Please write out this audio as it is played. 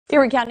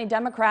Erie County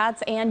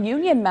Democrats and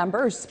union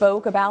members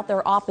spoke about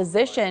their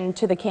opposition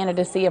to the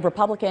candidacy of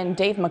Republican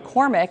Dave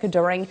McCormick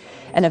during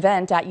an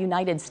event at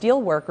United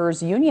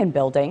Steelworkers Union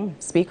Building.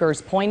 Speakers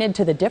pointed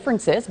to the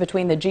differences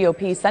between the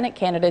GOP Senate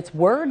candidate's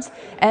words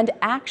and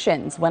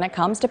actions when it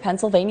comes to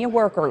Pennsylvania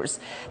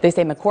workers. They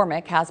say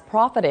McCormick has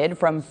profited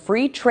from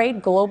free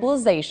trade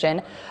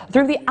globalization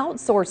through the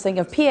outsourcing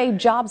of PA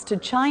jobs to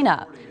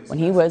China. When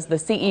he was the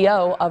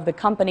CEO of the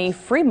company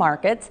Free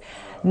Markets,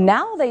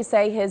 now they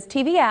say his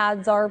TV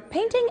ads are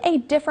painting a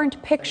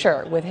different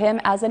picture, with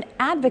him as an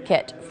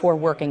advocate for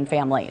working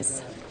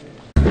families.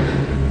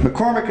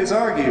 McCormick has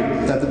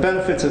argued that the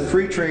benefits of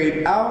free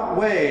trade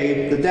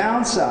outweigh the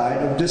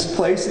downside of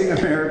displacing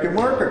American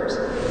workers.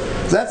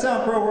 Does that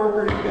sound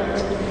pro-worker to you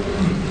guys?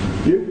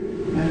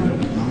 You? No, I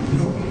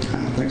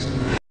don't think so.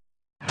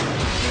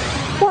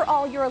 For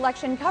all your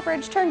election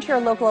coverage, turn to your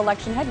local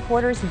election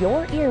headquarters,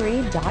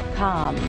 YourErie.com.